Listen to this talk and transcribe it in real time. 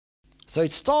So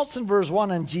it starts in verse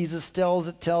 1 and Jesus tells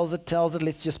it.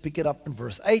 Let's just pick it up in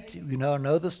verse 8. You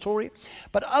know the story.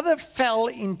 But other fell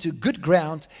into good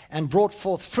ground and brought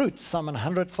forth fruit, some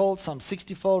 100-fold, some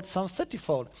 60-fold, some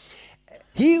 30-fold.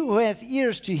 He who hath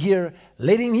ears to hear,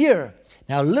 let him hear.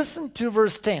 Now listen to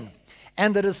verse 10.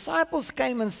 And the disciples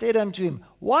came and said unto him,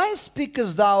 Why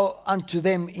speakest thou unto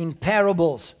them in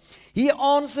parables? He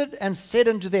answered and said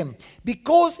unto them,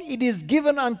 Because it is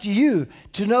given unto you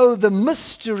to know the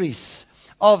mysteries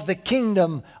of the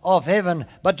kingdom of heaven,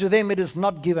 but to them it is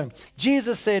not given.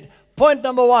 Jesus said, point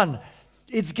number 1,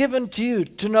 it's given to you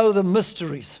to know the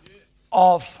mysteries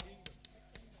of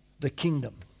the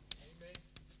kingdom.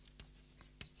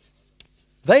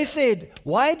 They said,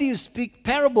 why do you speak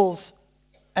parables?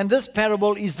 And this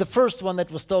parable is the first one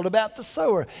that was told about the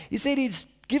sower. He said, it's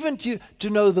given to you to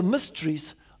know the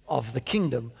mysteries of the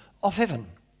kingdom of heaven.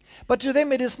 But to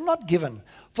them it is not given.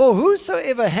 For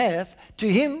whosoever hath,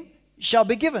 to him shall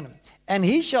be given, and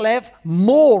he shall have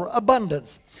more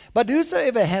abundance. But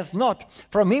whosoever hath not,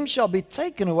 from him shall be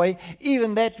taken away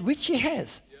even that which he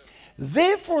has.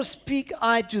 Therefore speak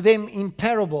I to them in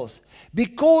parables,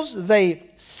 because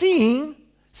they seeing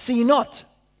see not,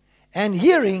 and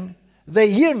hearing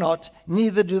they hear not,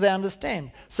 neither do they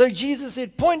understand. So Jesus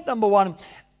said, point number 1,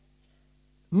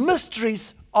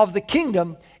 mysteries of the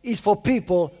kingdom is for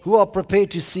people who are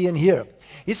prepared to see and hear.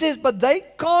 He says, but they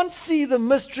can't see the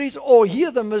mysteries or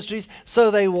hear the mysteries,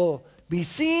 so they will be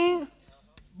seeing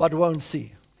but won't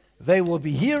see. They will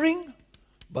be hearing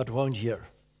but won't hear.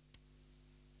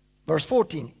 Verse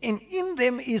 14, and in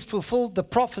them is fulfilled the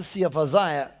prophecy of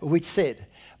Isaiah, which said,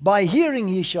 By hearing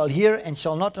ye shall hear and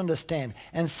shall not understand,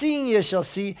 and seeing ye shall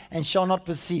see and shall not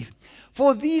perceive.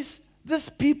 For this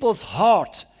people's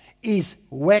heart is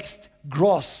waxed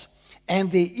gross,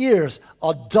 and their ears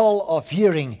are dull of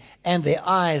hearing, and their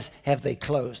eyes have they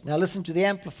closed. Now listen to the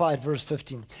Amplified, verse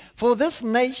 15. For this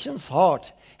nation's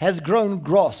heart has grown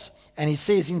gross, and he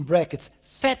says in brackets,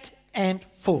 fat and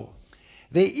full.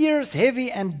 Their ears heavy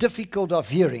and difficult of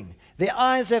hearing. Their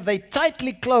eyes have they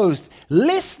tightly closed,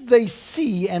 lest they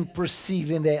see and perceive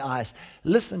in their eyes.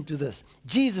 Listen to this.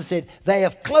 Jesus said, they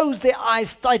have closed their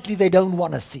eyes tightly, they don't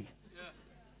want to see.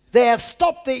 They have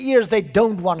stopped their ears, they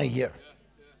don't want to hear.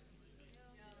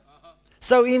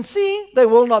 So in seeing, they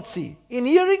will not see. In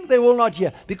hearing, they will not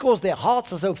hear. Because their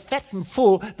hearts are so fat and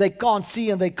full, they can't see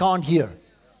and they can't hear.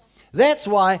 That's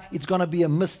why it's going to be a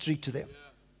mystery to them.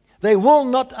 They will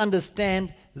not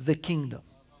understand the kingdom.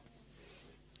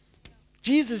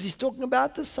 Jesus is talking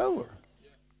about the sower.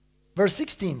 Verse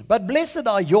 16, but blessed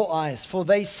are your eyes, for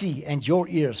they see, and your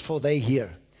ears, for they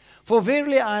hear. For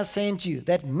verily I say unto you,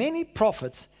 that many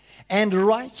prophets and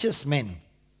righteous men,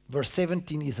 verse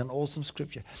 17 is an awesome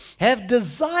scripture, have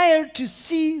desired to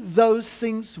see those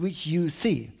things which you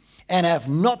see, and have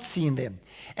not seen them,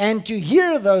 and to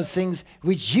hear those things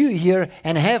which you hear,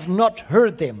 and have not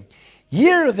heard them.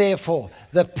 Hear therefore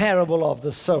the parable of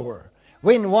the sower.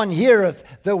 When one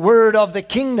heareth the word of the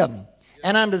kingdom,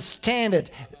 and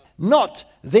understandeth not,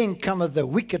 then cometh the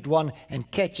wicked one, and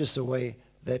catcheth away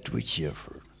that which he hath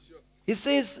heard. It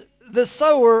says, the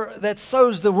sower that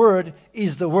sows the word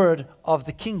is the word of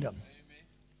the kingdom.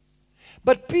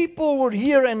 But people would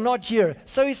hear and not hear.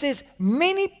 So he says,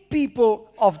 many people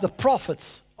of the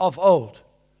prophets of old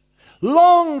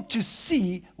long to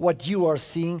see what you are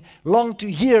seeing, long to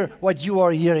hear what you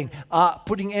are hearing,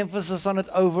 putting emphasis on it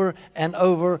over and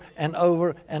over and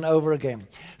over and over again.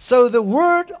 So the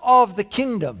word of the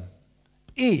kingdom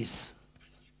is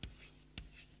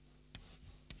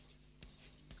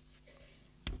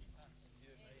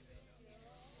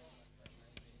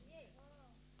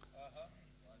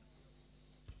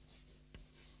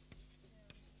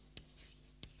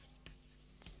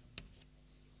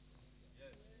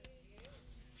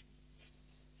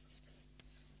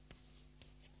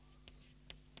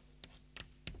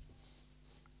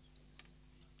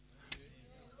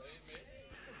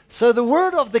So the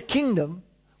word of the kingdom,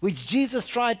 which Jesus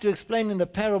tried to explain in the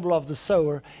parable of the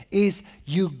sower, is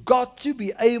you got to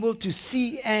be able to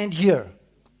see and hear.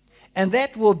 And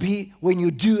that will be when you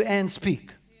do and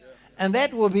speak. And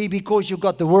that will be because you've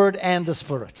got the word and the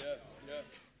spirit.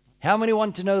 How many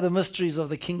want to know the mysteries of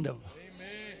the kingdom?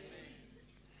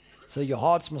 So your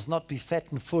hearts must not be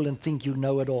fat and full and think you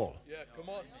know it all.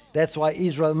 That's why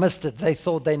Israel missed it. They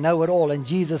thought they know it all. And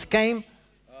Jesus came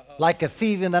like a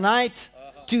thief in the night.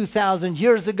 2,000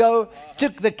 years ago,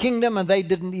 took the kingdom, and they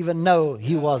didn't even know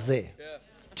he was there.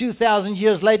 2,000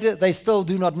 years later, they still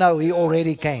do not know he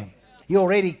already came. He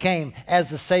already came as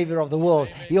the Savior of the world.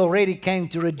 He already came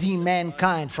to redeem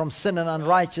mankind from sin and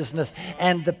unrighteousness.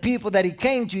 And the people that He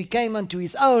came unto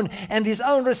His own, and His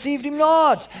own received Him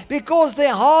not, because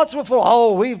their hearts were full.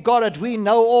 Oh, we've got it. We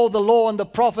know all the law and the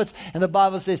prophets. And the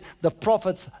Bible says the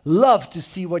prophets love to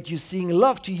see what you're seeing,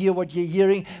 love to hear what you're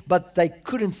hearing, but they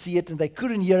couldn't see it and they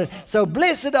couldn't hear it. So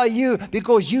blessed are you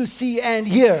because you see and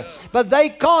hear. But they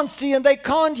can't see and they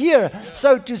can't hear.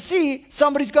 So to see,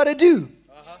 somebody's got to do.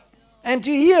 And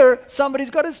to hear, somebody's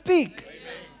got to speak.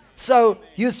 So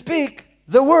you speak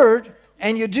the word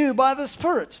and you do by the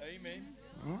Spirit.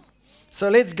 So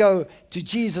let's go to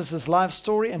Jesus' life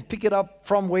story and pick it up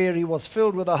from where He was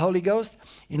filled with the Holy Ghost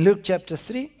in Luke chapter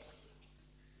 3.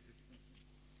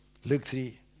 Luke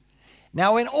 3.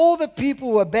 Now when all the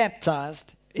people were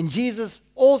baptized, and Jesus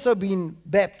also being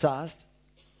baptized,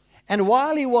 and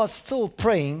while He was still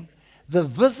praying, the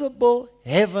visible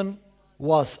heaven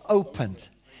was opened,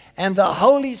 and the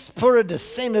Holy Spirit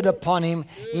descended upon Him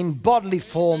in bodily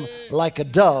form like a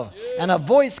dove. And a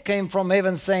voice came from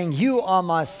heaven saying, You are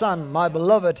my Son, my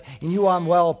beloved, in you I am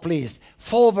well pleased.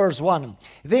 4 verse 1.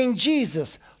 Then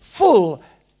Jesus, full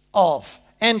of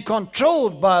and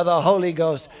controlled by the Holy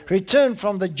Ghost, returned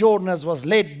from the Jordan as was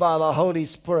led by the Holy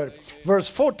Spirit. Verse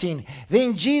 14,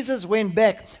 then Jesus went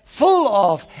back full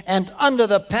of and under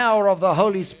the power of the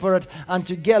Holy Spirit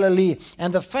unto Galilee,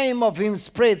 and the fame of Him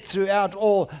spread throughout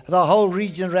all the whole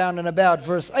region round and about.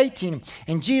 Verse 18,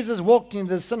 and Jesus walked in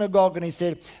the synagogue and He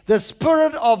said, the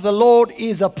Spirit of the Lord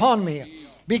is upon me,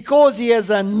 because He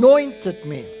has anointed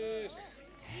me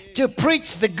to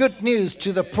preach the good news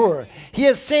to the poor. He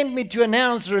has sent me to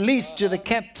announce release to the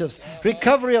captives,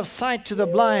 recovery of sight to the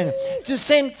blind, to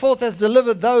send forth as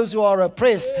delivered those who are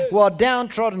oppressed, who are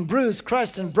downtrodden, bruised,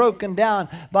 crushed, and broken down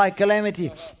by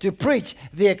calamity, to preach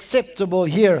the acceptable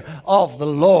year of the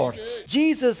Lord.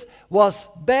 Jesus was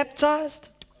baptized.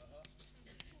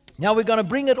 Now we're going to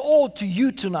bring it all to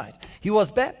you tonight. He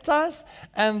was baptized,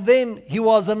 and then He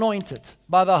was anointed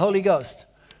by the Holy Ghost.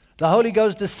 The Holy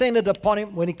Ghost descended upon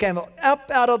Him when He came up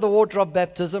out of the water of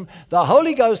baptism. The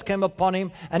Holy Ghost came upon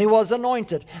Him and He was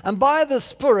anointed. And by the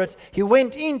Spirit, He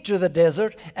went into the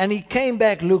desert and He came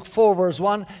back, Luke 4 verse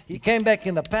 1. He came back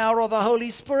in the power of the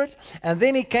Holy Spirit. And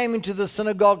then He came into the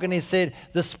synagogue and He said,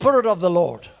 the Spirit of the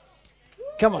Lord.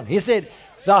 Come on. He said,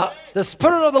 the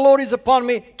Spirit of the Lord is upon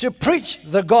me to preach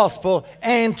the gospel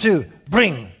and to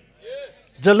bring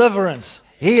deliverance,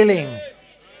 healing.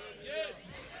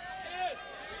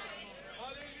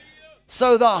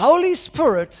 So the Holy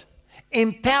Spirit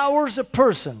empowers a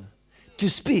person to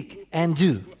speak and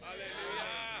do.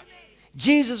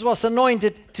 Jesus was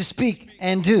anointed to speak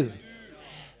and do.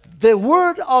 The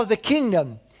word of the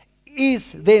kingdom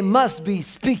is there must be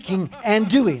speaking and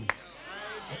doing.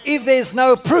 If there's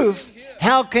no proof,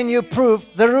 how can you prove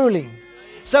the ruling?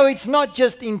 So it's not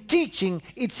just in teaching,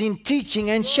 it's in teaching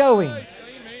and showing.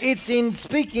 It's in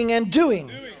speaking and doing.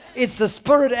 It's the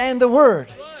Spirit and the Word.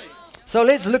 So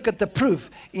let's look at the proof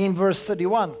in verse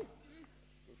 31.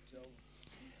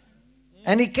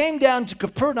 And He came down to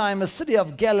Capernaum, a city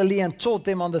of Galilee, and taught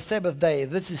them on the Sabbath day.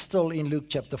 This is still in Luke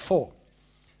chapter 4.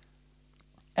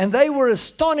 And they were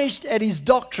astonished at His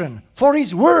doctrine, for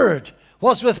His word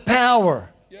was with power.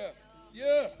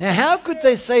 Now how could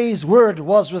they say His word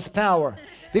was with power?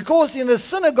 Because in the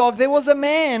synagogue there was a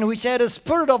man which had a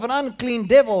spirit of an unclean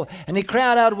devil, and he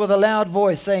cried out with a loud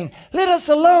voice, saying, let us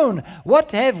alone.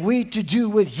 What have we to do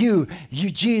with you, you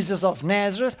Jesus of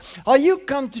Nazareth? Are you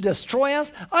come to destroy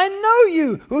us? I know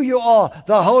you, who you are,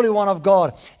 the Holy One of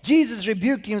God. Jesus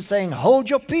rebuked him, saying, hold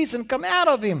your peace and come out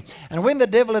of him. And when the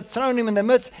devil had thrown him in the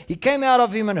midst, he came out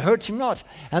of him and hurt him not.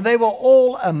 And they were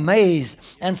all amazed,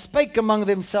 and spake among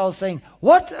themselves, saying,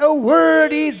 what a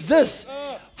word is this?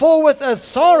 For with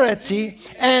authority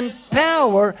and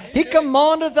power He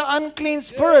commanded the unclean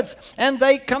spirits, and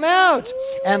they come out.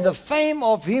 And the fame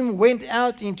of Him went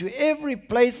out into every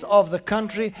place of the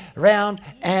country round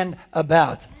and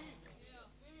about.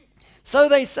 So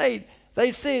they said,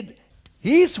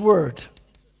 His word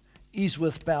is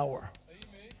with power.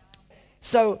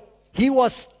 So He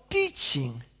was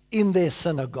teaching in their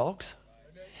synagogues.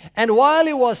 And while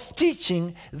He was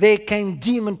teaching, there came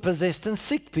demon-possessed and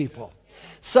sick people.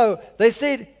 So they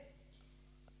said,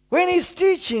 when He's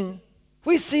teaching,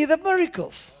 we see the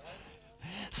miracles.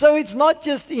 So it's not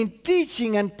just in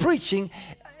teaching and preaching.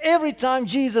 Every time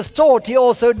Jesus taught, He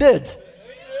also did.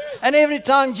 And every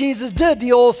time Jesus did,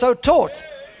 He also taught.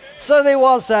 So there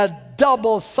was a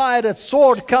double-sided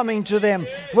sword coming to them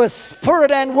with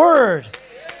spirit and word,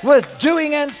 with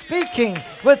doing and speaking,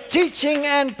 with teaching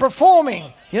and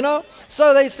performing. You know,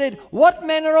 so they said, what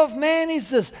manner of man is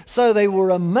this? So they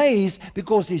were amazed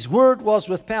because his word was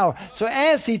with power. So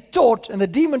as he taught and the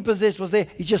demon possessed was there,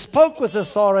 he just spoke with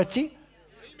authority.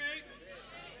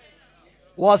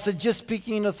 Was it just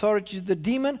speaking in authority to the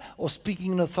demon or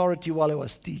speaking in authority while he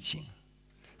was teaching?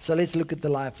 So let's look at the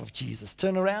life of Jesus.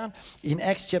 Turn around in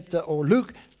Acts chapter or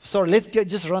Luke. Sorry, let's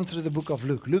just run through the book of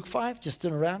Luke. Luke 5, just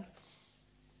turn around.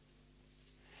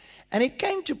 And it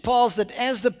came to pass that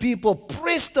as the people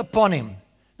pressed upon him,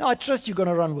 now I trust you're going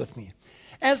to run with me.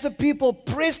 As the people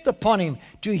pressed upon him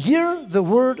to hear the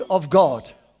word of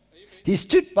God, he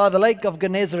stood by the lake of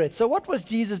Gennesaret. So what was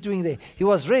Jesus doing there? He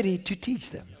was ready to teach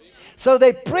them. So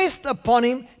they pressed upon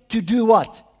him to do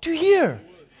what? To hear.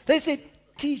 They said,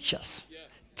 teach us.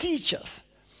 Teach us.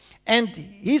 And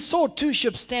he saw two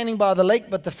ships standing by the lake,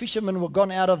 but the fishermen were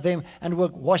gone out of them and were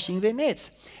washing their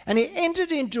nets. And he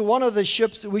entered into one of the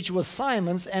ships, which was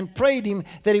Simon's, and prayed him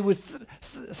that he would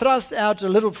thrust out a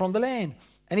little from the land.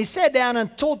 And he sat down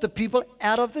and taught the people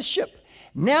out of the ship.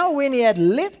 Now when he had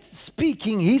left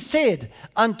speaking, he said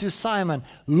unto Simon,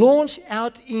 launch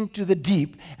out into the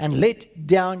deep and let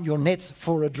down your nets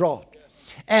for a draught.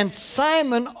 And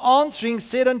Simon answering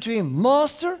said unto him,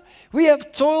 Master, we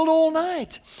have toiled all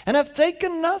night and have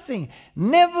taken nothing.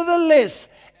 Nevertheless,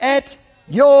 at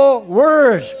your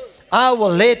word, I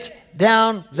will let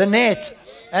down the net.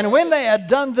 And when they had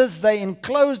done this, they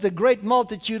enclosed a great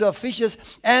multitude of fishes,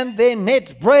 and their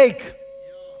net brake.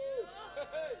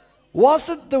 Was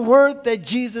it the word that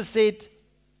Jesus said,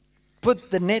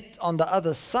 put the net on the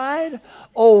other side?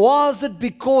 Or was it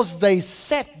because they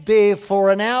sat there for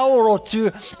an hour or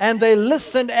two and they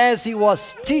listened as he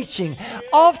was teaching?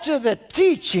 After the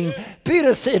teaching,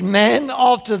 Peter said, man,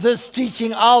 after this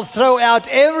teaching, I'll throw out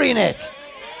every net.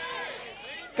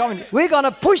 Come on, we're going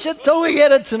to push it till we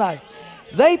get it tonight.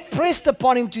 They pressed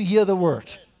upon him to hear the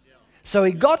word. So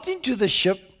he got into the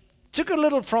ship, took a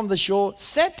little from the shore,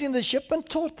 sat in the ship and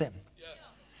taught them.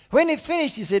 When he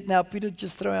finished, he said, now, Peter,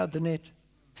 just throw out the net. He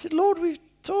said, Lord, we've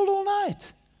toiled all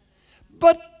night.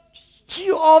 But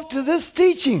you, after this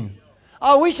teaching,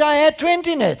 I wish I had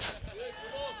 20 nets.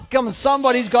 Come on,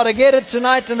 somebody's got to get it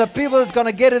tonight, and the people that's going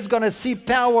to get it is going to see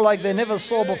power like they never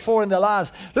saw before in their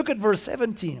lives. Look at verse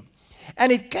 17.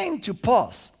 And it came to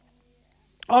pass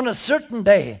on a certain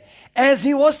day, as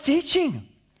he was teaching,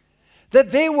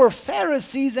 that there were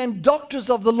Pharisees and doctors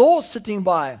of the law sitting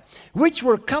by, which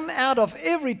were come out of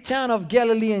every town of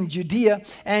Galilee and Judea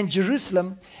and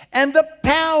Jerusalem, and the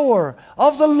power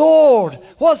of the Lord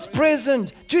was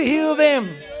present to heal them.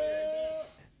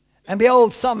 And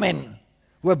behold, some men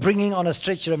were bringing on a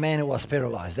stretcher a man who was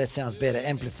paralyzed. That sounds better,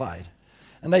 amplified.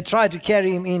 And they tried to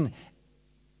carry him in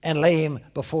and lay him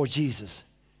before Jesus.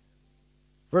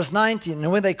 Verse 19,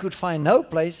 and when they could find no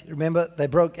place, remember, they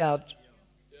broke out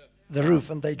the roof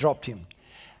and they dropped him.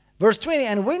 Verse 20,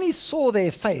 and when he saw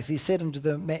their faith, he said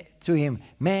to him,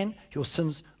 man, your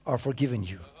sins are forgiven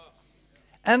you.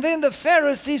 And then the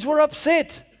Pharisees were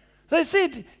upset. They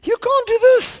said, you can't do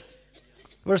this.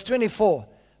 Verse 24,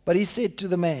 but he said to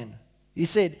the man, he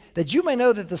said, that you may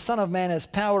know that the Son of Man has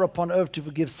power upon earth to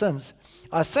forgive sins.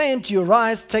 I say unto you,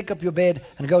 rise, take up your bed,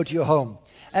 and go to your home.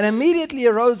 And immediately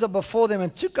arose up before them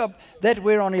and took up that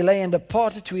whereon he lay and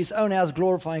departed to his own house,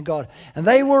 glorifying God. And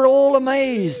they were all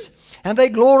amazed, and they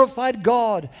glorified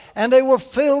God, and they were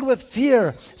filled with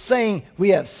fear, saying,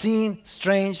 we have seen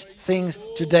strange things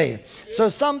today. So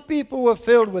some people were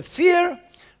filled with fear,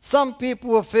 some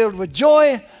people were filled with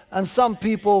joy, and some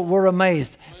people were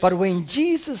amazed. But when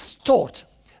Jesus taught,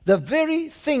 the very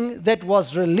thing that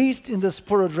was released in the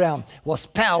spirit realm was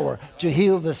power to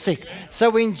heal the sick. So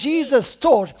when Jesus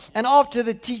taught, and after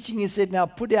the teaching he said, now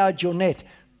put out your net.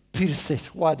 Peter said,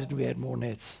 why didn't we add more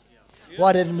nets?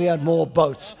 Why didn't we add more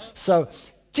boats? So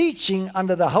teaching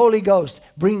under the Holy Ghost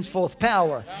brings forth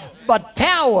power. But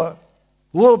power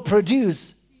will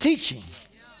produce teaching.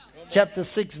 Chapter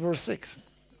 6, verse 6.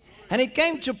 And it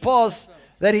came to pass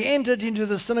that he entered into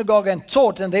the synagogue and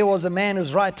taught, and there was a man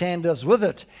whose right hand was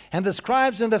withered. And the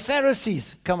scribes and the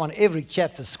Pharisees, come on, every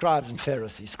chapter, scribes and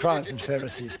Pharisees, scribes and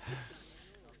Pharisees.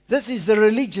 This is the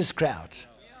religious crowd.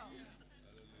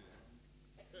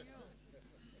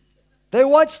 They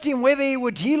watched him whether he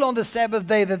would heal on the Sabbath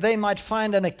day, that they might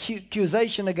find an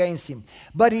accusation against him.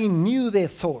 But he knew their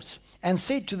thoughts, and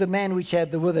said to the man which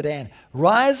had the withered hand,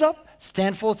 rise up,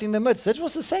 stand forth in the midst. That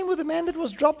was the same with the man that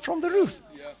was dropped from the roof.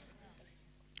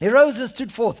 He rose and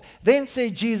stood forth. Then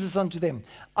said Jesus unto them,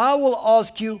 I will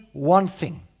ask you one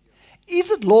thing. Is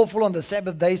it lawful on the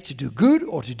Sabbath days to do good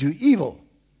or to do evil?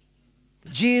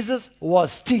 Jesus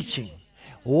was teaching.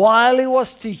 While he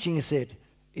was teaching, he said,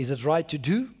 is it right to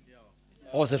do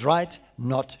or is it right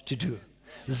not to do?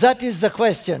 That is the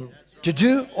question, to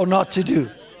do or not to do.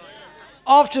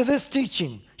 After this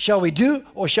teaching, shall we do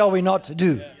or shall we not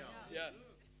do?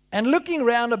 And looking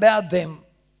round about them,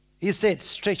 he said,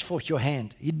 stretch forth your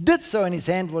hand. He did so, and his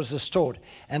hand was restored.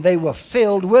 And they were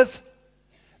filled with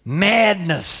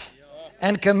madness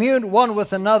and communed one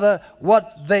with another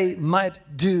what they might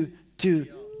do to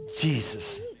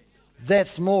Jesus.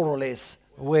 That's more or less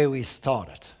where we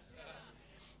started.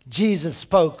 Jesus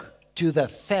spoke to the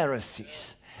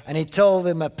Pharisees, and he told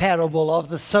them a parable of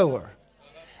the sower.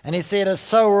 And he said, a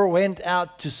sower went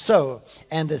out to sow,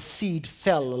 and the seed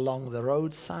fell along the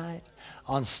roadside,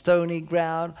 on stony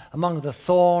ground, among the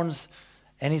thorns.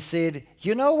 And he said,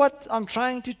 you know what I'm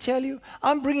trying to tell you?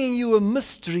 I'm bringing you a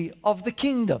mystery of the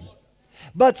kingdom.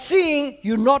 But seeing,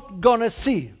 you're not going to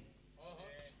see.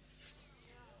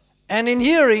 And in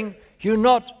hearing, you're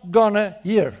not going to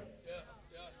hear.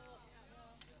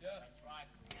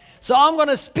 So I'm going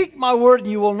to speak my word,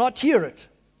 and you will not hear it.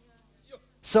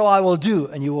 So I will do,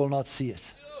 and you will not see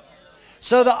it.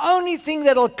 So the only thing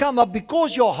that will come up,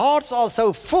 because your hearts are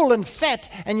so full and fat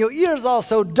and your ears are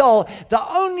so dull, the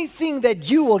only thing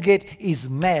that you will get is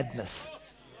madness.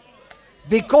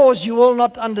 Because you will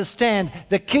not understand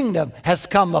the kingdom has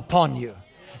come upon you.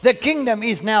 The kingdom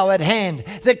is now at hand.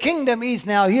 The kingdom is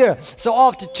now here. So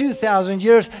after 2,000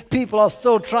 years, people are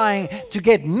still trying to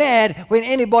get mad when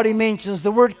anybody mentions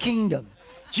the word kingdom.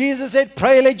 Jesus said,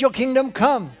 pray let your kingdom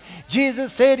come.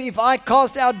 Jesus said, if I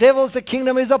cast out devils, the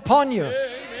kingdom is upon you.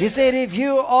 He said, if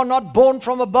you are not born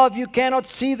from above, you cannot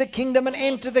see the kingdom and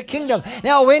enter the kingdom.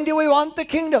 Now, when do we want the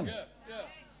kingdom?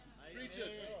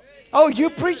 Oh, you're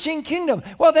preaching kingdom.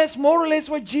 Well, that's more or less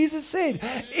what Jesus said.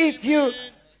 If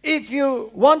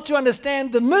you want to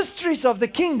understand the mysteries of the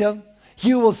kingdom,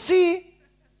 you will see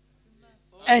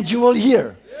and you will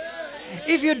hear.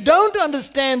 If you don't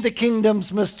understand the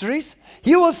kingdom's mysteries,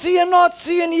 you will see and not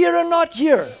see and hear and not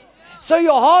hear. So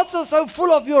your hearts are so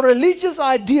full of your religious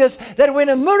ideas that when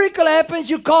a miracle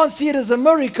happens, you can't see it as a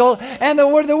miracle. And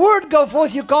when the word go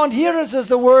forth, you can't hear it as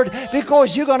the word,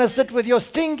 because you're going to sit with your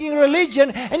stinking religion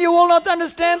and you will not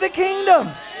understand the kingdom.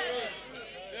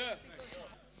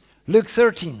 Luke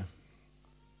 13,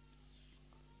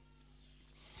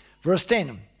 verse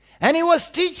 10. And he was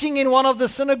teaching in one of the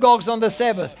synagogues on the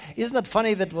Sabbath. Isn't it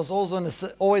funny that was also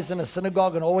always in a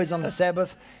synagogue and always on the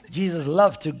Sabbath? Jesus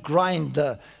loved to grind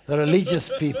the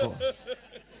religious people.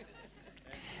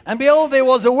 And behold, there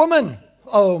was a woman.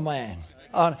 Oh, man.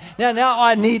 Now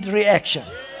I need reaction.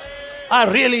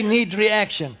 I really need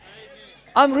reaction.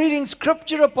 I'm reading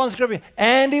scripture upon scripture.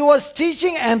 And he was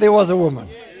teaching, and there was a woman.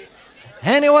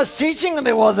 And he was teaching, and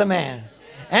there was a man.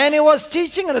 And he was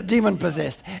teaching, and a demon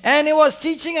possessed. And he was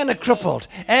teaching, and a crippled.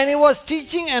 And he was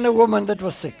teaching, and a woman that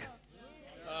was sick.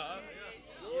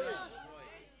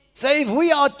 So if we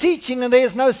are teaching and there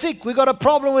is no sick, we've got a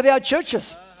problem with our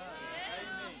churches.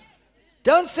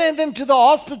 Don't send them to the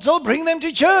hospital, bring them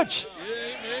to church.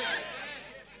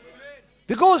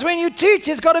 Because when you teach,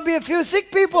 there's got to be a few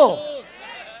sick people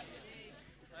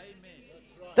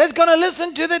that's going to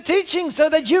listen to the teaching so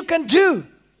that you can do.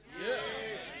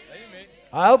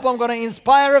 I hope I'm going to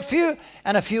inspire a few,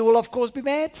 and a few will of course be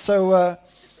mad. So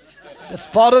that's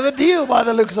part of the deal by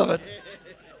the looks of it.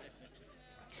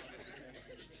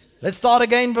 Let's start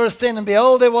again, verse 10. And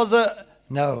behold, there was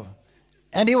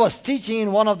and he was teaching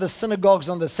in one of the synagogues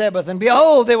on the Sabbath. And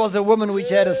behold, there was a woman which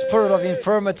had a spirit of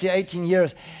infirmity 18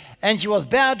 years. And she was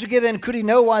bowed together and could in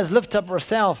no wise lift up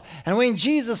herself. And when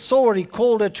Jesus saw her, he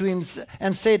called her to him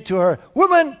and said to her,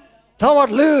 Woman, thou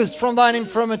art loosed from thine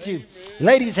infirmity.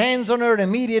 Laid his hands on her, and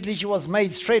immediately she was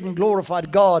made straight and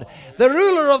glorified God. The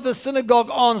ruler of the synagogue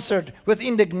answered with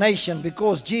indignation,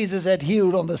 because Jesus had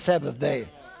healed on the Sabbath day.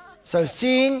 So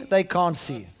seeing, they can't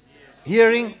see.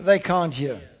 Hearing, they can't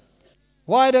hear.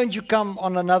 Why don't you come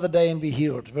on another day and be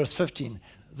healed? Verse 15.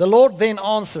 The Lord then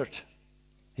answered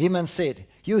him and said,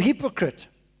 You hypocrite,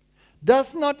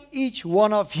 doth not each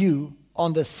one of you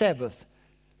on the Sabbath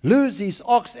loose his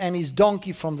ox and his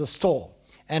donkey from the stall,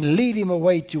 and lead him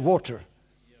away to water?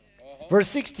 Verse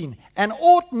 16. And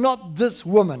ought not this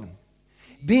woman,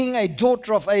 being a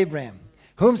daughter of Abraham,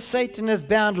 whom Satan hath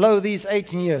bound low these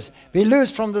 18 years, be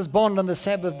loosed from this bond on the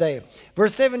Sabbath day?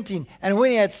 Verse 17. And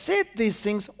when he had said these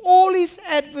things, all his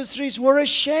adversaries were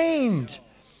ashamed,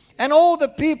 and all the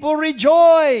people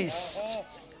rejoiced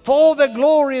for all the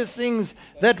glorious things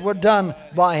that were done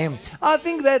by him. I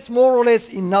think that's more or less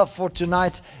enough for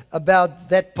tonight about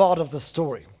that part of the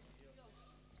story.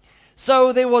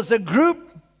 So there was a group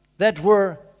that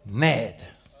were mad,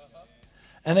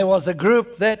 and there was a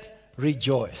group that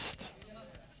rejoiced.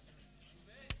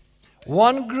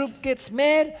 One group gets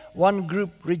mad, one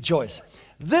group rejoices.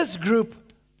 This group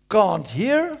can't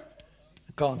hear,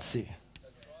 can't see.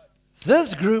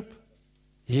 This group,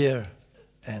 hear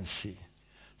and see.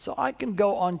 So I can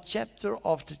go on chapter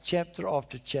after chapter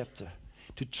after chapter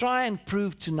to try and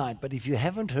prove tonight. But if you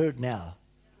haven't heard now,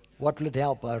 what will it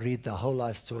help? I read the whole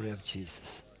life story of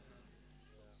Jesus.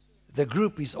 The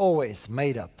group is always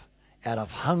made up out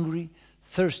of hungry,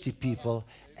 thirsty people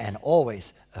and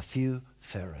always a few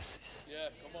Pharisees.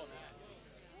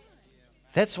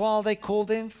 That's why they call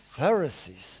them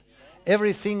Pharisees.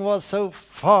 Everything was so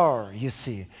far, you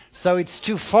see. So it's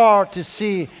too far to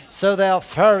see, so they are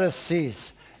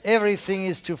Pharisees. Everything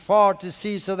is too far to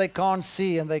see, so they can't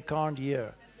see and they can't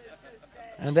hear.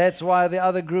 And that's why the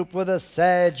other group were the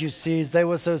Sadducees. They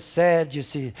were so sad, you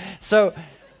see. So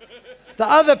the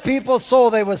other people saw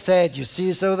they were sad, you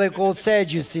see, so they called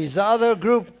Sadducees. The other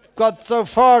group got so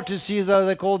far to see, so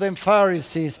they called them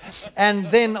Pharisees.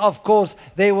 And then, of course,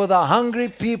 they were the hungry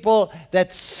people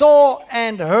that saw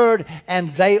and heard,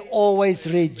 and they always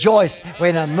rejoiced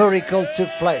when a miracle took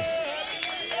place.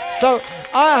 So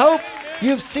I hope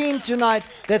you've seen tonight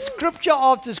that scripture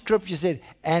after scripture said,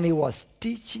 and he was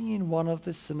teaching in one of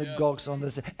the synagogues on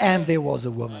this, and there was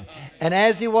a woman. And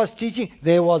as he was teaching,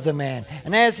 there was a man.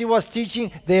 And as he was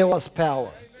teaching, there was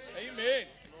power. Amen.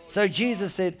 So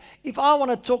Jesus said, if I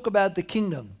want to talk about the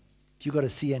kingdom, you've got to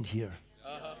see and hear.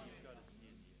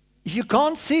 If you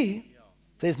can't see,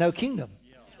 there's no kingdom.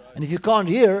 And if you can't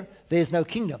hear, there's no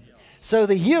kingdom. So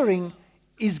the hearing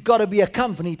is got to be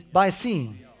accompanied by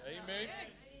seeing.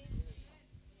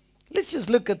 Let's just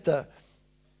look at the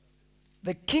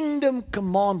kingdom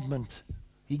commandment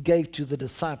he gave to the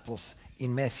disciples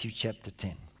in Matthew chapter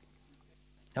 10.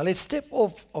 Now let's step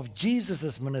off of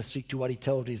Jesus' ministry to what he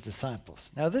told his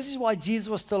disciples. Now this is why Jesus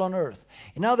was still on earth.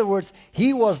 In other words,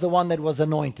 he was the one that was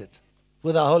anointed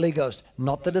with the Holy Ghost,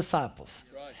 not the disciples.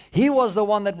 He was the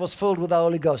one that was filled with the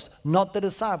Holy Ghost, not the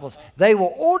disciples. They were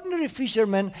ordinary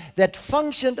fishermen that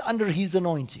functioned under his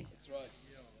anointing.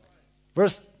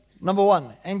 Verse number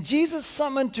 1, and Jesus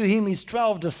summoned to him his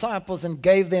 12 disciples and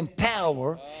gave them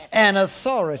power and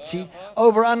authority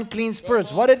over unclean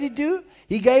spirits. What did he do?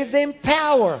 He gave them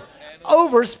power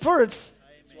over spirits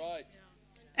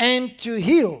and to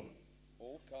heal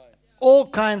all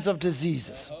kinds of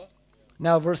diseases.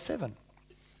 Now verse 7.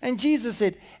 And Jesus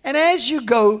said, and as you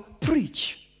go,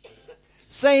 preach,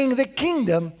 saying the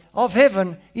kingdom of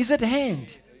heaven is at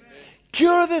hand.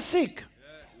 Cure the sick,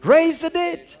 raise the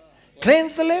dead,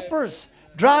 cleanse the lepers,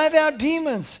 drive out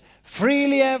demons.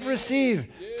 Freely have received,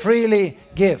 freely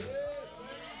give.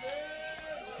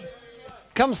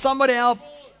 Come somebody help.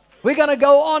 We're going to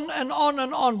go on and on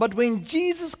and on. But when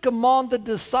Jesus commanded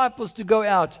the disciples to go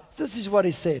out, this is what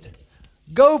he said.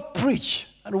 Go preach.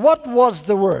 And what was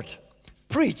the word?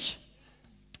 Preach.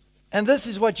 And this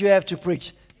is what you have to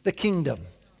preach. The kingdom.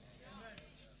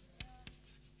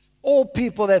 All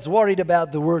people that's worried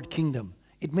about the word kingdom.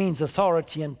 It means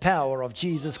authority and power of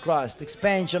Jesus Christ.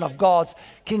 Expansion of God's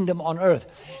kingdom on earth.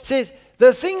 It says,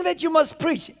 the thing that you must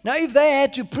preach. Now, if they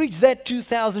had to preach that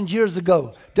 2,000 years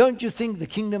ago, don't you think the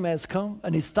kingdom has come?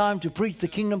 And it's time to preach the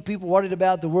kingdom. People worried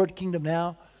about the word kingdom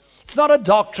now. It's not a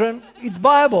doctrine. It's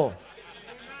Bible.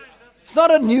 It's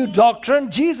not a new doctrine.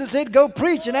 Jesus said, go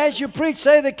preach. And as you preach,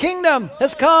 say the kingdom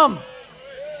has come.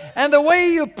 And the way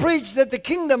you preach that the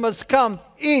kingdom has come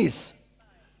is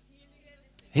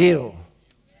heal.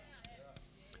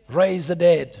 Raise the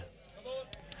dead.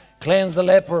 Cleanse the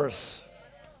lepers.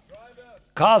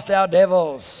 Cast out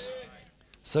devils.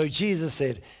 So Jesus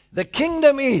said, the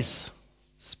kingdom is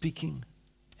speaking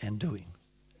and doing.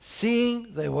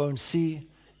 Seeing, they won't see.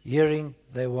 Hearing,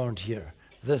 they won't hear.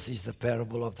 This is the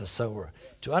parable of the sower.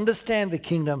 To understand the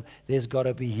kingdom, there's got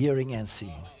to be hearing and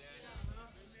seeing.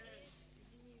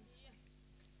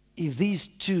 If these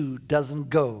two doesn't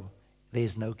go,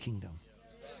 there's no kingdom.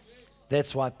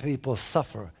 That's why people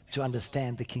suffer to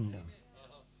understand the kingdom.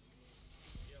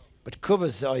 But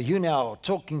Kobus, are you now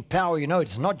talking power? You know,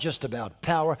 it's not just about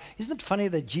power. Isn't it funny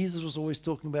that Jesus was always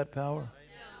talking about power?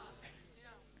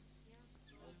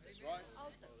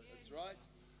 That's right.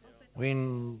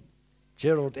 When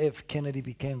Gerald F. Kennedy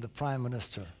became the Prime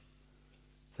Minister,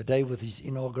 the day with his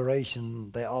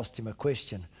inauguration, they asked him a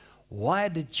question. Why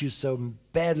did you so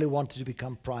badly want to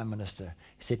become Prime Minister?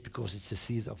 He said, because it's a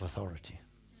seat of authority.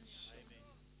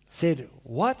 Said,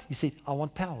 what? He said, I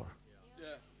want power.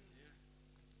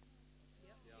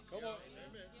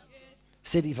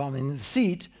 Said, if I'm in the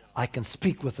seat, I can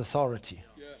speak with authority.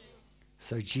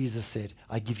 So Jesus said,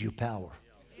 I give you power.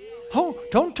 Oh,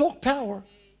 don't talk power.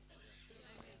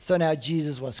 So now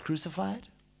Jesus was crucified.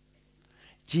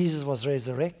 Jesus was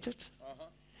resurrected.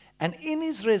 And in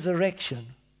his resurrection,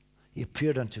 he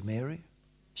appeared unto Mary.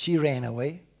 She ran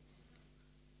away.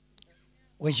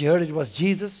 When she heard it was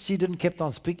Jesus, she didn't keep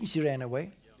on speaking. She ran away.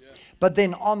 But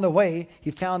then on the way, he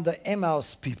found the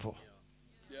Emmaus people.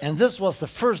 And this was the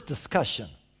first discussion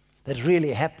that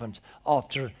really happened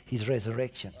after his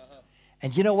resurrection.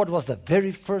 And you know what was the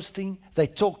very first thing they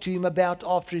talked to him about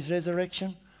after his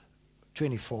resurrection?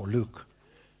 24, Luke.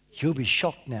 You'll be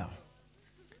shocked now.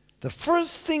 The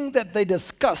first thing that they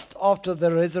discussed after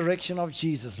the resurrection of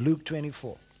Jesus, Luke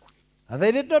 24. And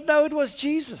they did not know it was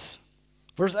Jesus.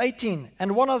 Verse 18,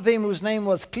 and one of them whose name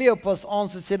was Cleopas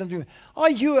answered, said unto him,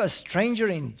 are you a stranger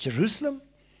in Jerusalem?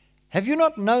 Have you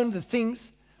not known the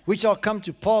things which are come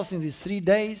to pass in these 3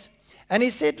 days? And he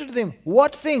said to them,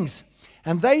 what things?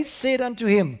 And they said unto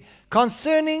him,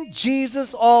 concerning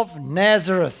Jesus of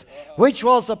Nazareth, which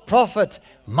was a prophet,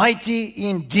 mighty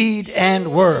in deed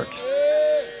and word.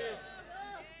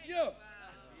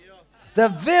 The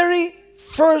very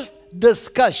first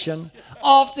discussion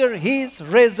after his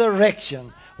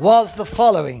resurrection was the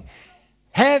following.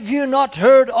 Have you not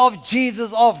heard of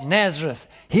Jesus of Nazareth?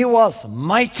 He was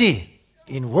mighty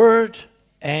in word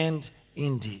and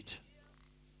in deed.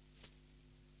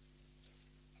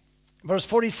 Verse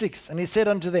 46, and he said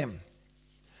unto them,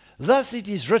 thus it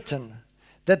is written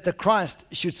that the Christ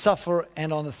should suffer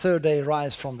and on the third day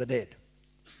rise from the dead.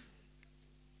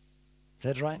 Is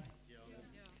that right?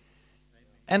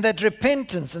 And that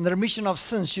repentance and the remission of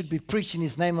sins should be preached in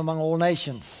his name among all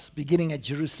nations, beginning at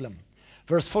Jerusalem.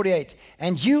 Verse 48,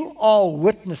 and you are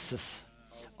witnesses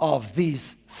of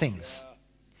these things.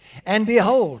 And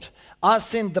behold, I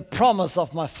send the promise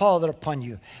of my Father upon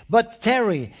you. But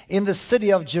tarry in the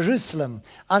city of Jerusalem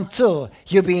until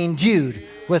you be endued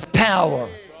with power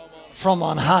from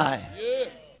on high.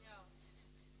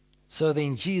 So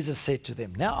then Jesus said to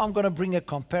them, now I'm going to bring a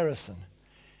comparison.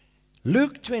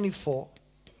 Luke 24,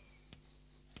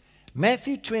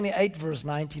 Matthew 28, verse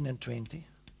 19 and 20.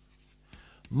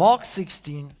 Mark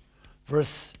 16,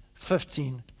 verse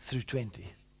 15 through 20.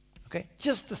 Okay,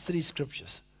 just the 3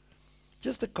 scriptures.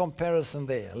 Just a comparison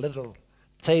there, a little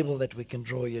table that we can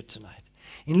draw here tonight.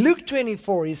 In Luke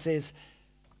 24, he says,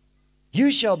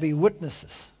 you shall be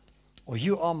witnesses, or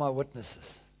you are my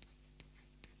witnesses.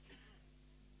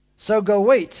 So go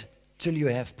wait till you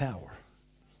have power.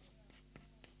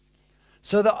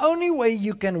 So the only way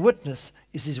you can witness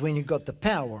is when you got the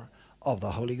power of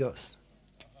the Holy Ghost.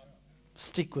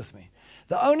 Stick with me.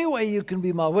 The only way you can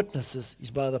be my witnesses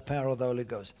is by the power of the Holy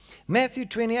Ghost. Matthew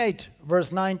 28,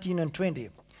 verse 19 and 20. He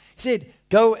said,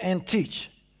 go and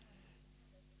teach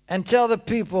and tell the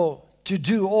people to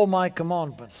do all my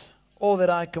commandments, all that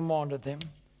I commanded them,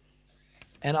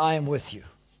 and I am with you.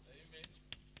 Amen.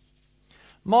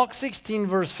 Mark 16,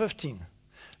 verse 15.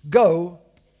 Go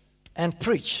and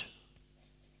preach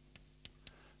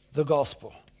the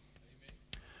gospel.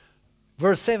 Amen.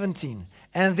 Verse 17.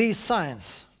 And these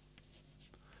signs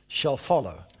shall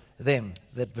follow them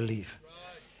that believe.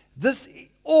 This,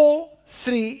 all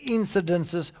 3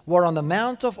 incidences were on the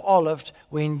Mount of Olives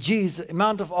when Jesus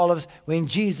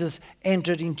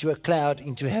entered into a cloud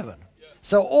into heaven.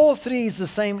 So all 3 is the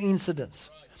same incidents.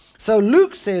 So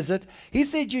Luke says it. He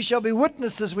said you shall be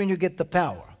witnesses when you get the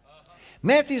power.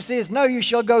 Matthew says no, you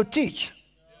shall go teach.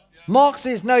 Mark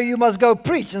says no, you must go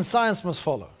preach and signs must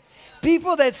follow.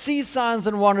 People that see signs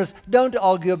and wonders don't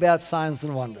argue about signs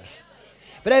and wonders.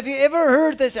 But have you ever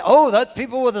heard they say, oh, that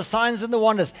people with the signs and the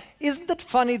wonders. Isn't it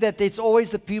funny that it's always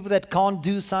the people that can't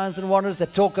do signs and wonders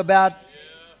that talk about?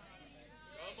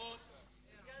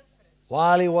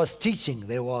 While he was teaching,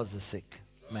 there was a sick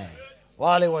man.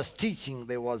 While he was teaching,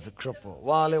 there was a cripple.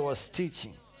 While he was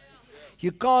teaching.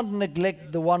 You can't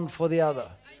neglect the one for the other.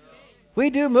 We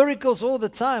do miracles all the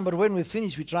time, but when we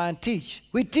finish, we try and teach.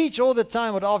 We teach all the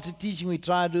time, but after teaching, we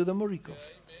try and do the miracles.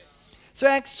 So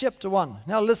Acts chapter 1.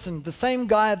 Now listen, the same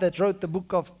guy that wrote the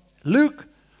book of Luke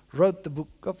wrote the book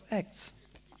of Acts.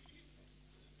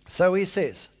 So he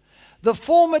says, the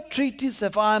former treatise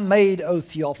have I made, O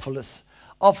Theophilus,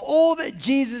 of all that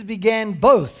Jesus began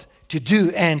both to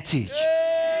do and teach.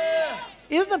 Yes.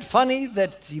 Isn't it funny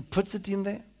that he puts it in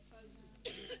there?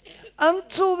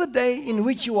 Until the day in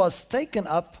which he was taken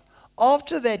up,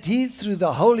 after that he through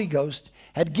the Holy Ghost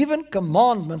had given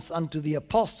commandments unto the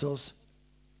apostles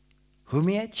whom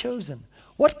he had chosen.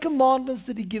 What commandments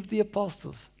did he give the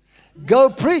apostles? Go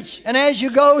preach, and as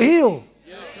you go, heal.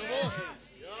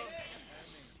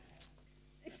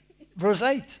 Verse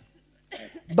 8.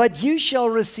 But you shall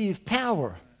receive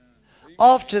power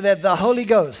after that the Holy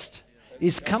Ghost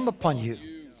is come upon you,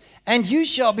 and you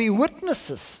shall be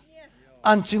witnesses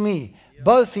unto me,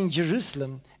 both in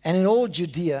Jerusalem and in all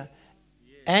Judea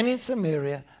and in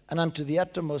Samaria and unto the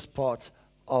uttermost parts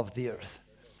of the earth.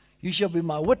 You shall be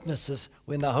my witnesses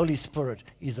when the Holy Spirit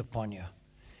is upon you.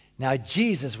 Now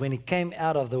Jesus, when he came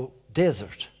out of the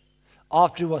desert,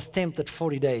 after he was tempted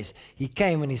 40 days, he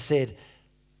came and he said,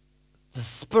 the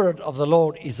Spirit of the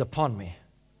Lord is upon me,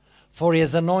 for he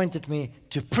has anointed me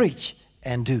to preach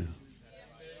and do.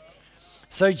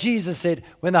 So Jesus said,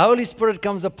 when the Holy Spirit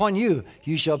comes upon you,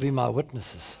 you shall be my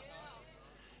witnesses.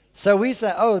 So we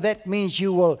say, oh, that means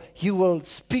you will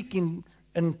speak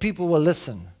and people will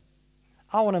listen.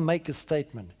 I want to make a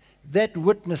statement. That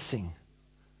witnessing,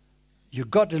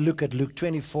 you've got to look at Luke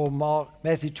 24,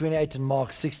 Matthew 28 and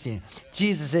Mark 16.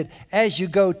 Jesus said, as you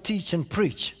go teach and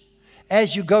preach,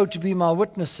 as you go to be my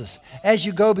witnesses, as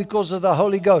you go because of the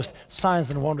Holy Ghost, signs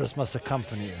and wonders must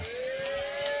accompany you.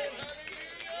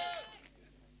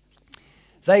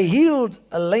 They healed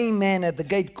a lame man at the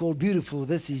gate called Beautiful.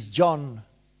 This is John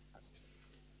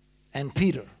and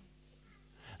Peter.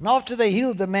 And after they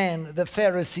healed the man, the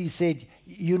Pharisees said,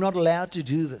 you're not allowed to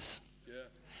do this. Yeah.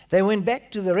 They went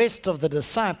back to the rest of the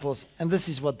disciples, and this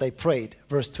is what they prayed.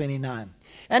 Verse 29.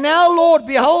 And now, Lord,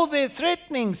 behold their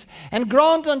threatenings, and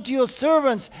grant unto your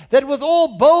servants that with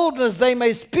all boldness they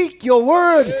may speak your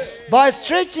word by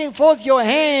stretching forth your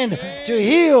hand to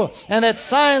heal, and that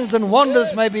signs and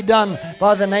wonders may be done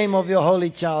by the name of your holy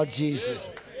child Jesus.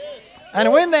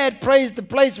 And when they had praised, the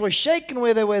place was shaken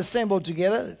where they were assembled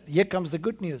together. Here comes the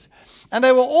good news. And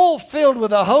they were all filled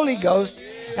with the Holy Ghost,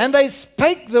 and they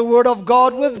spake the word of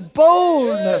God with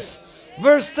boldness.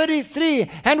 Verse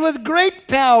 33, and with great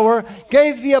power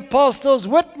gave the apostles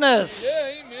witness.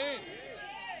 Yeah, amen.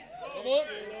 Come on.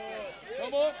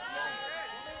 Come on.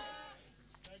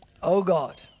 Oh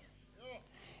God,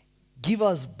 give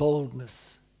us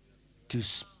boldness to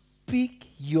speak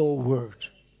your word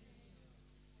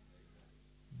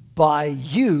by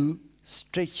you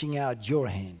stretching out your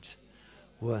hand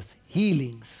with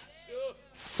healings,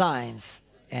 signs,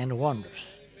 and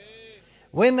wonders.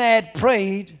 When they had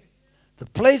prayed, the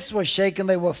place was shaken.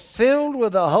 They were filled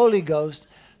with the Holy Ghost,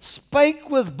 spake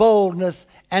with boldness,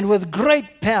 and with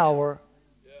great power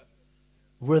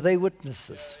were they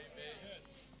witnesses.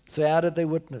 So how did they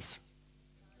witness?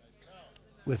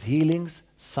 With healings,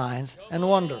 signs, and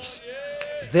wonders.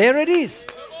 There it is.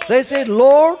 They said,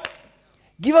 Lord,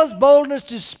 give us boldness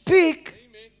to speak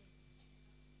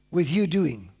with you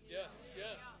doing.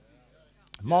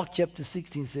 Mark chapter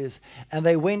 16 says, and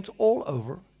they went all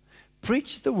over,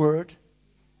 preached the word,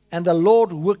 and the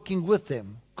Lord working with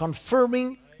them,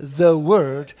 confirming the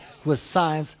word with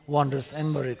signs, wonders,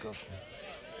 and miracles.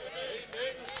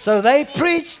 So they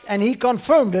preached, and he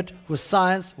confirmed it with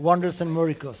signs, wonders, and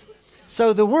miracles.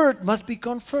 So the word must be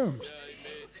confirmed.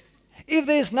 If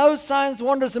there's no signs,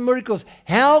 wonders, and miracles,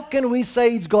 how can we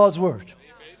say it's God's word?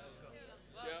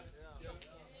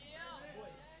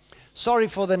 Sorry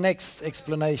for the next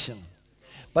explanation.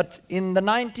 But in the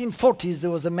 1940s,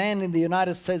 there was a man in the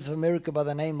United States of America by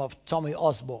the name of Tommy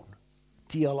Osborne,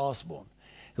 T.L. Osborne,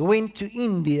 who went to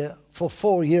India for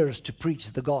 4 years to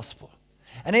preach the gospel.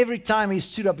 And every time he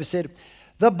stood up, he said,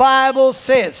 the Bible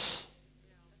says.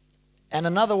 And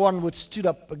another one would stood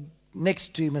up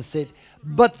next to him and said,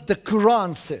 but the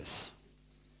Quran says.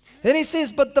 Then he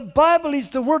says, but the Bible is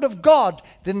the word of God.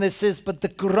 Then they says, but the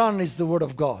Quran is the word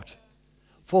of God.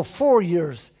 For 4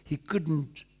 years, he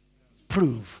couldn't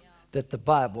prove that the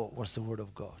Bible was the word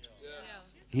of God.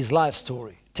 His life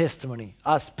story, testimony.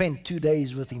 I spent 2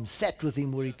 days with him, sat with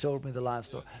him where he told me the life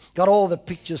story. Got all the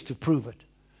pictures to prove it.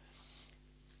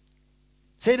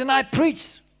 Said, and I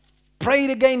preached, prayed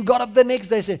again, got up the next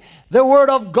day, said, the word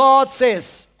of God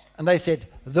says. And they said,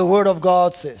 the word of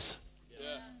God says.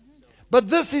 But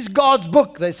this is God's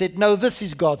book. They said, no, this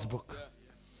is God's book.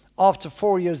 After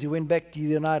 4 years, he went back to the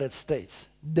United States,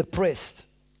 depressed,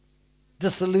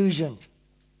 disillusioned.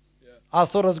 I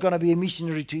thought I was going to be a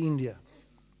missionary to India.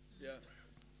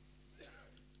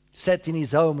 Sat in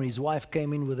his home, and his wife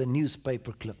came in with a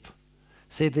newspaper clip.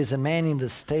 Said, there's a man in the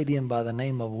stadium by the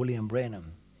name of William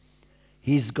Branham.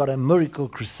 He's got a miracle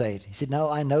crusade. He said, no,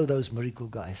 I know those miracle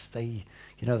guys. They,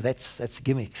 you know, that's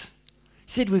gimmicks.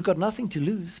 He said, we've got nothing to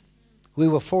lose. We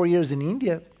were 4 years in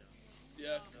India.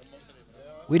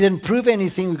 We didn't prove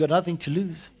anything. We've got nothing to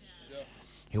lose.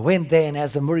 He went there, and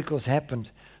as the miracles happened,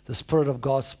 the Spirit of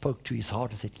God spoke to his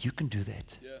heart and said, you can do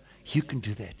that. You can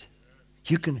do that.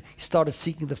 You can. He started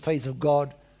seeking the face of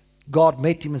God. God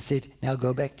met him and said, now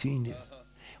go back to India.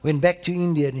 Went back to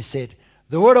India, and he said,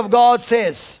 the word of God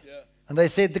says. And they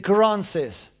said, the Quran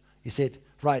says. He said,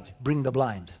 right, bring the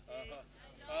blind.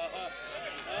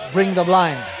 Bring the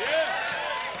blind.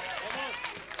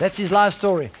 That's his life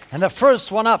story. And the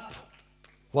first one up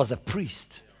was a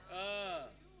priest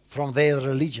from their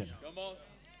religion.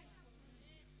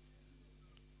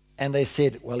 And they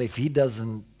said, well, if he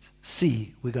doesn't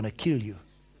see, we're going to kill you.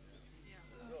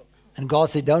 And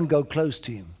God said, don't go close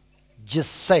to him.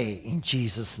 Just say, in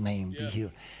Jesus' name, be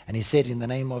healed. And he said, in the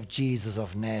name of Jesus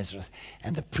of Nazareth.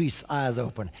 And the priest's eyes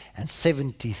opened, and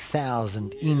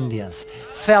 70,000 Indians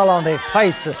fell on their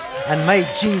faces and made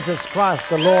Jesus Christ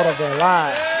the Lord of their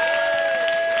lives.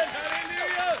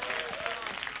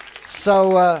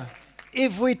 So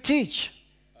if we teach,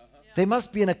 there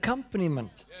must be an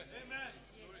accompaniment.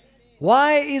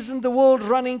 Why isn't the world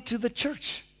running to the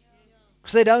church?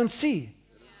 Because they don't see.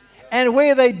 And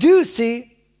where they do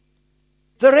see,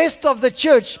 the rest of the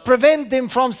church prevent them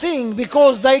from seeing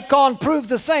because they can't prove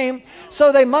the same.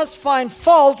 So they must find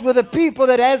fault with the people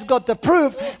that has got the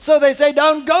proof. So they say,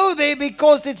 don't go there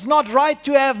because it's not right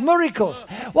to have miracles.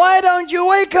 Why don't you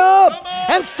wake up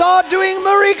and start doing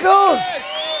miracles?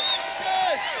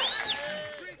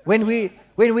 When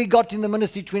we got in the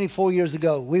ministry 24 years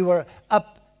ago, we were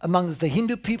up amongst the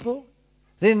Hindu people,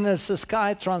 then the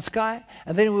Saskai, Transkei,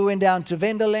 and then we went down to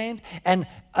Venderland. And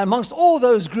amongst all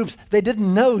those groups, they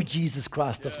didn't know Jesus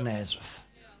Christ of Nazareth.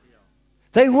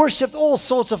 They worshipped all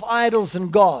sorts of idols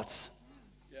and gods.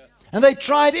 And they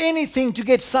tried anything to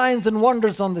get signs and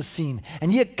wonders on the scene.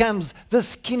 And here comes this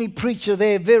skinny preacher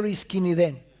there, very skinny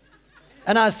then.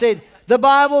 And I said, the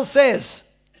Bible says.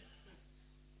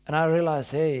 And I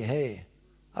realized, hey,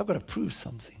 I've got to prove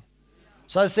something.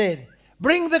 So I said,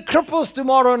 bring the cripples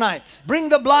tomorrow night. Bring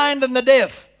the blind and the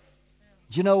deaf.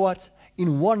 Do you know what?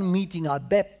 In one meeting, I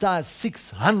baptized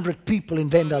 600 people in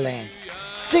Venderland.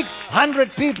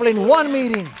 600 people in one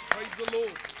meeting.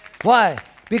 Why?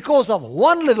 Because of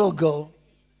one little girl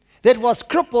that was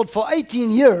crippled for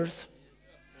 18 years,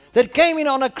 that came in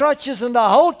on her crutches, and the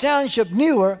whole township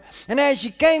knew her. And as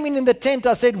she came in the tent,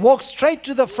 I said, walk straight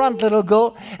to the front, little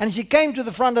girl. And she came to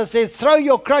the front. I said, throw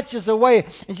your crutches away.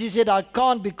 And she said, I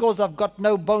can't because I've got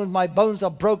no bones. My bones are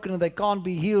broken and they can't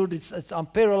be healed. I'm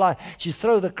paralyzed. She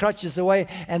threw the crutches away.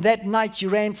 And that night she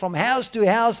ran from house to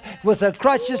house with her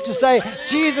crutches to say,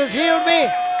 Jesus healed me.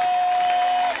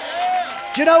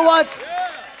 Do you know what?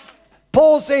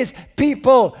 Paul says,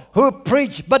 people who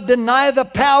preach but deny the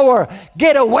power,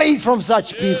 get away from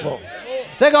such people.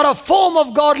 They got a form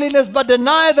of godliness but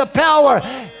deny the power.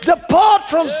 Depart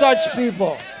from such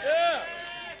people.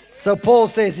 So Paul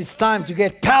says it's time to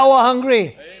get power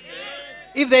hungry.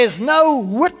 If there's no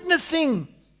witnessing,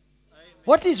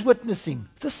 what is witnessing?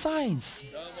 The signs.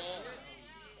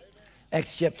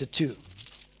 Acts chapter 2,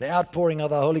 the outpouring of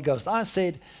the Holy Ghost. I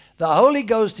said the Holy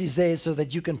Ghost is there so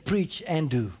that you can preach and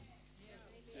do.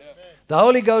 The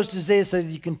Holy Ghost is there so that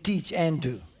you can teach and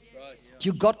do.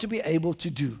 You've got to be able to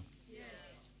do.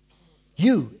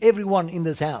 You, everyone in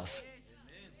this house,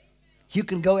 you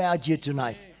can go out here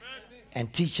tonight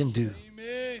and teach and do.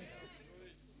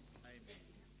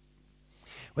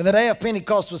 When the day of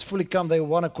Pentecost was fully come, they were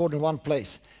one accord in one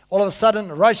place. All of a sudden,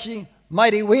 rushing,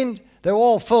 mighty wind, they were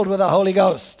all filled with the Holy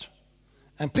Ghost.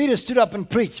 And Peter stood up and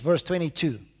preached, verse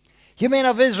 22. You men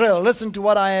of Israel, listen to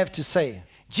what I have to say.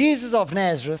 Jesus of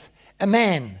Nazareth, a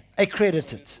man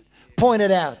accredited,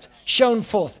 pointed out, shown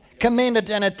forth,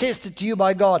 commended and attested to you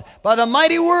by God, by the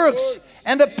mighty works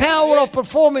and the power of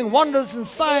performing wonders and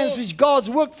signs which God's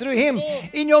worked through him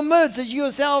in your midst, as you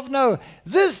yourself know.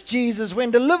 This Jesus,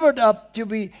 when delivered up to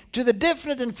the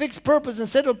definite and fixed purpose and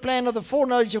settled plan of the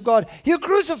foreknowledge of God, you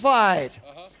crucified.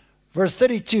 Verse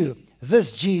 32,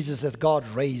 this Jesus hath God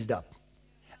raised up,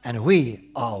 and we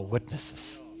are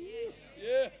witnesses.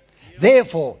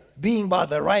 Therefore, being by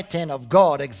the right hand of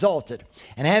God exalted,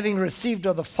 and having received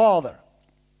of the Father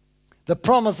the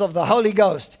promise of the Holy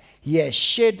Ghost, he has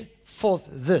shed forth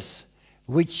this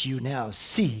which you now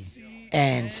see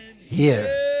and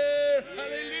hear.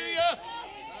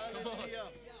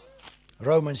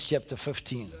 Romans chapter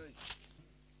 15,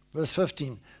 verse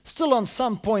 15. Still on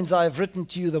some points I have written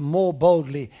to you the more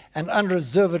boldly and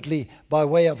unreservedly by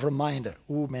way of reminder.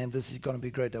 Oh man, this is going to be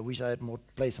great. I wish I had more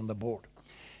place on the board.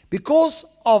 Because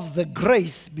of the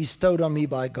grace bestowed on me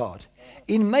by God,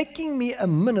 in making me a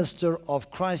minister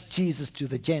of Christ Jesus to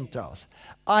the Gentiles,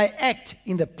 I act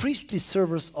in the priestly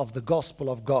service of the gospel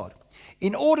of God,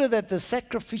 in order that the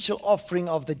sacrificial offering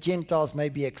of the Gentiles may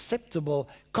be acceptable,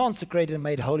 consecrated, and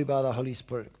made holy by the Holy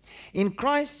Spirit. In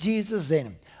Christ Jesus,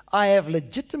 then, I have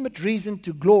legitimate reason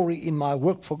to glory in my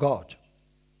work for God.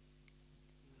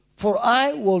 For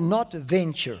I will not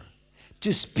venture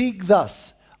to speak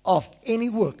thus of any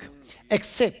work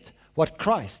except what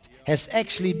Christ has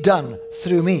actually done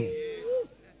through me,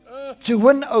 to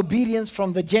win obedience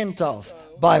from the Gentiles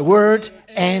by word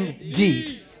and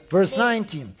deed. Verse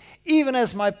 19, even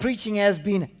as my preaching has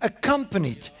been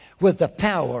accompanied with the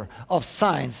power of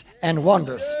signs and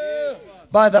wonders,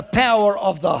 by the power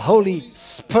of the Holy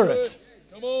Spirit.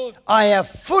 Come on. I have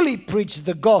fully preached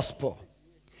the gospel,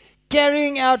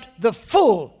 carrying out the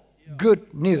full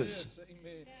good news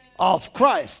Amen. of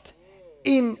Christ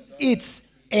in its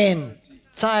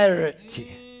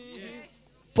entirety.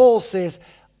 Paul says,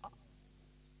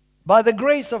 by the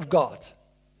grace of God,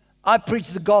 I preach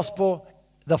the gospel,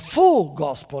 the full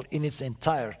gospel in its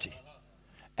entirety.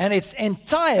 And it's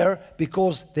entire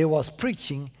because there was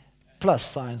preaching plus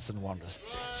signs and wonders.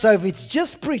 So if it's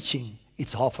just preaching,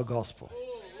 it's half a gospel.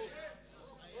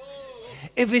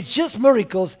 If it's just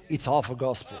miracles, it's half a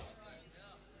gospel.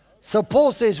 So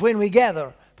Paul says when we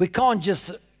gather, we can't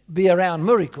just be around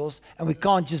miracles and we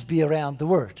can't just be around the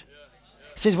word.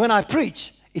 He says when I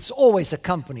preach, it's always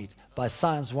accompanied by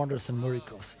signs, wonders, and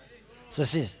miracles. So he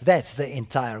says that's the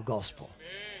entire gospel.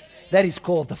 That is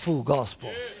called the full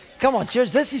gospel. Come on,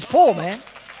 church, this is Paul, man.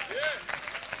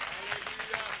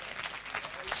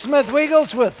 Smith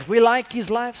Wigglesworth, we like his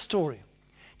life story.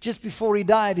 Just before he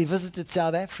died, he visited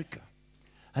South Africa.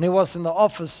 And he was in the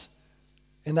office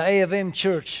in the AFM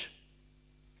church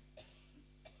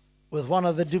with one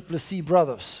of the Duplessis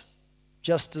brothers,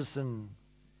 Justice and,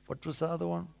 what was the other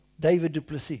one? David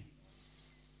Duplessis.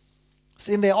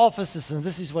 So in their offices, and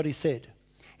this is what he said.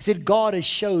 He said, God has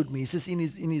showed me, this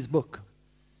is in his book,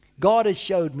 God has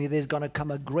showed me there's going to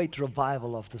come a great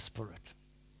revival of the Spirit.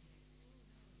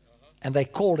 And they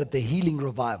called it the Healing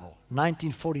Revival,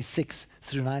 1946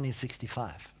 through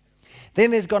 1965. Then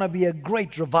there's going to be a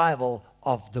great revival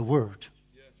of the Word.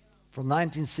 From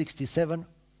 1967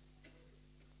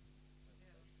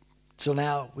 till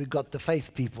now, we've got the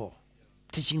faith people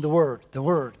teaching the Word, the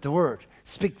Word, the Word.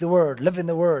 Speak the Word, live in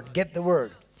the Word, get the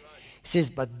Word. He says,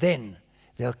 but then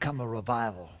there'll come a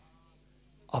revival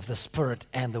of the Spirit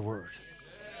and the Word.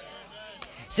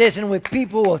 He says, and where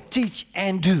people will teach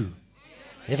and do,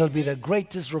 it'll be the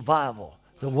greatest revival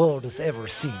the world has ever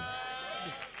seen.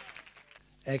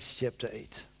 Acts chapter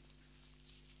 8.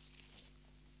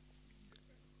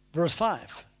 Verse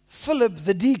 5. Philip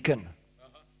the deacon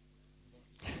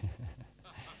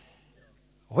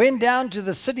went down to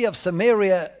the city of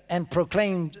Samaria and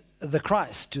proclaimed the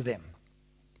Christ to them.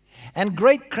 And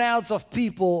great crowds of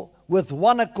people with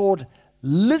one accord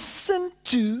listened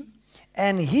to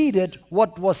and heeded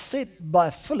what was said by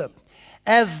Philip,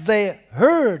 as they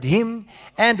heard him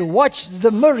and watched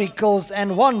the miracles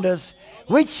and wonders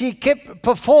which he kept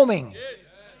performing.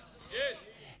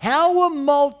 How were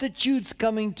multitudes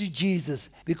coming to Jesus?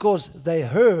 Because they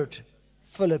heard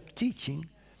Philip teaching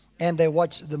and they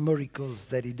watched the miracles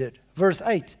that he did. Verse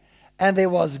 8, and there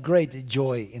was great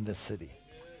joy in the city.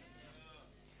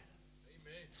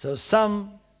 So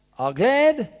some are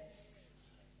glad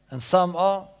and some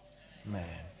are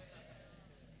mad.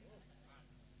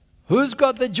 Who's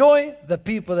got the joy? The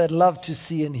people that love to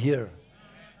see and hear.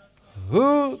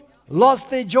 Who lost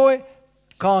their joy?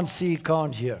 Can't see,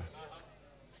 can't hear.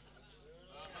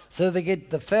 So they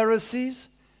get the Pharisees,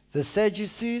 the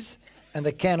Sadducees, and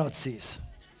the cannot sees.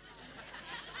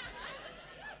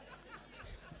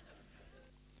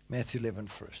 Matthew 11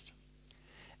 first.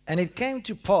 And it came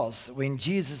to pass when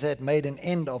Jesus had made an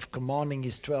end of commanding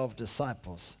his 12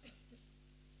 disciples,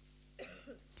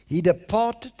 he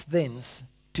departed thence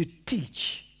to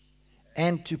teach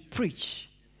and to preach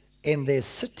in their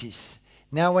cities.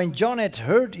 Now when John had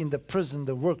heard in the prison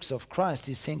the works of Christ,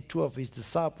 he sent 2 of his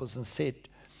disciples and said,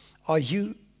 are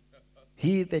you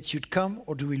he that should come,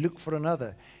 or do we look for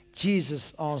another?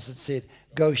 Jesus answered, said,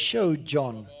 go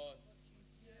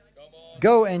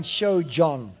and show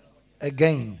John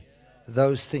again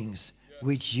those things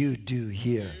which you do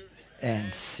hear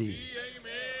and see.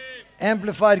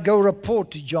 Amplified, go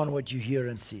report to John what you hear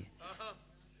and see.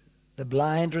 The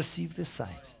blind receive the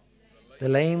sight. The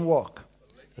lame walk.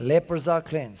 Lepers are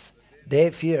cleansed.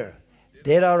 Deaf hear.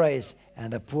 Dead are raised.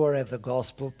 And the poor have the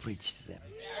gospel preached to them.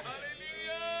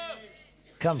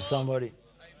 Come somebody.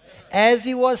 As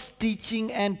he was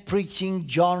teaching and preaching,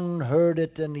 John heard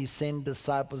it and he sent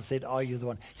disciples and said, are you the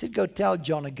one? He said, go tell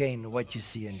John again what you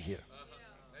see and hear.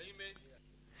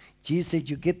 Jesus said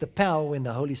you get the power when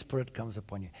the Holy Spirit comes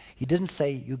upon you. He didn't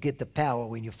say you get the power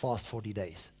when you fast 40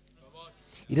 days.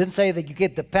 He didn't say that you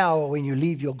get the power when you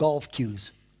leave your golf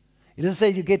cues. He didn't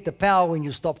say you get the power when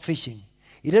you stop fishing.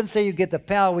 He didn't say you get the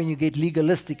power when you get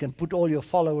legalistic and put all your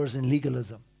followers in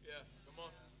legalism.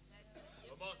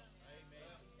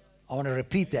 I want to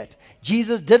repeat that.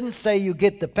 Jesus didn't say you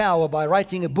get the power by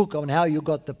writing a book on how you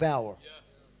got the power.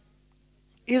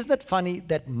 Isn't it funny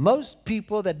that most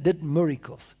people that did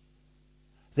miracles,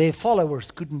 their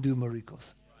followers couldn't do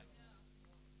miracles?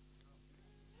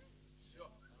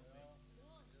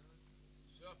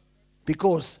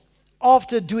 Because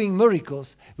after doing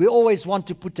miracles, we always want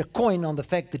to put a coin on the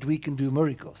fact that we can do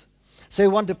miracles. So we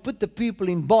want to put the people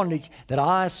in bondage that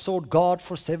I sought God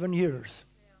for 7 years.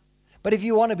 But if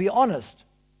you want to be honest,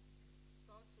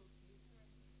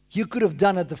 you could have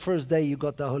done it the first day you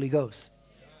got the Holy Ghost.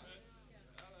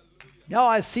 Now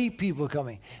I see people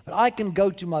coming. But I can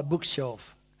go to my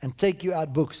bookshelf and take you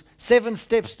out books. 7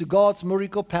 steps to God's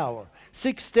miracle power.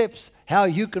 6 steps how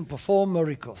you can perform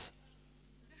miracles.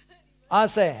 I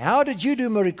say, how did you do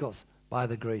miracles? By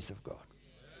the grace of God.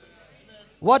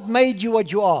 What made you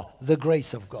what you are? The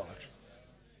grace of God.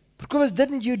 Because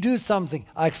didn't you do something?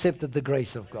 I accepted the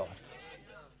grace of God.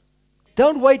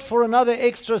 Don't wait for another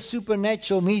extra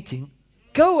supernatural meeting.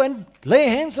 Go and lay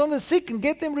hands on the sick and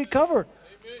get them recovered.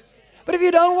 But if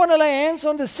you don't want to lay hands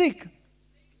on the sick,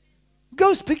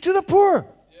 go speak to the poor.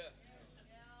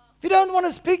 If you don't want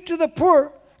to speak to the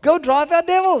poor, go drive out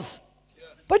devils.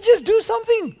 But just do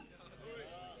something.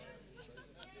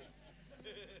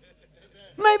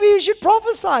 Maybe you should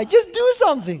prophesy. Just do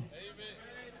something.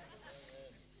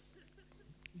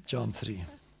 John 3.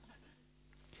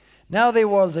 Now there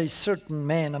was a certain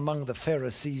man among the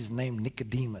Pharisees named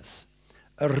Nicodemus,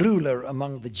 a ruler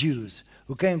among the Jews,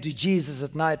 who came to Jesus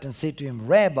at night and said to him,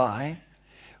 Rabbi,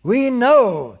 we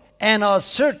know and are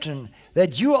certain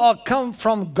that you are come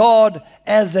from God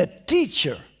as a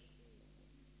teacher.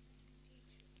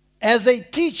 As a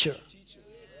teacher.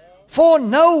 For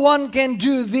no one can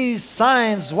do these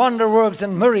signs, wonder works,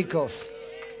 and miracles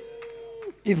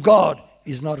if God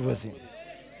is not with him.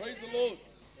 Praise the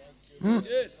Lord.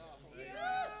 Yes.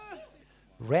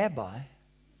 Rabbi,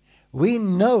 we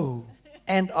know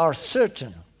and are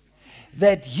certain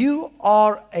that you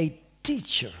are a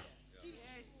teacher.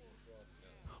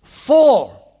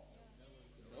 For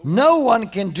no one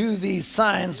can do these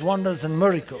signs, wonders, and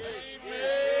miracles.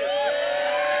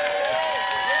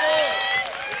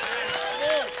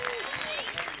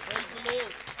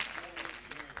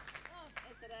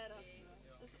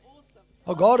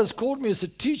 Oh, God has called me as a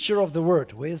teacher of the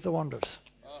word. Where's the wonders?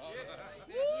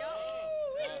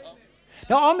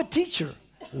 Now, I'm a teacher.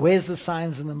 Where's the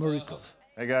signs and the miracles?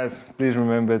 Hey guys, please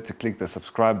remember to click the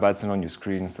subscribe button on your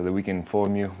screen so that we can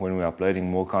inform you when we're uploading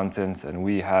more content, and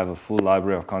we have a full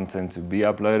library of content to be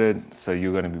uploaded, so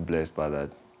you're going to be blessed by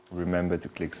that. Remember to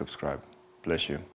click subscribe. Bless you.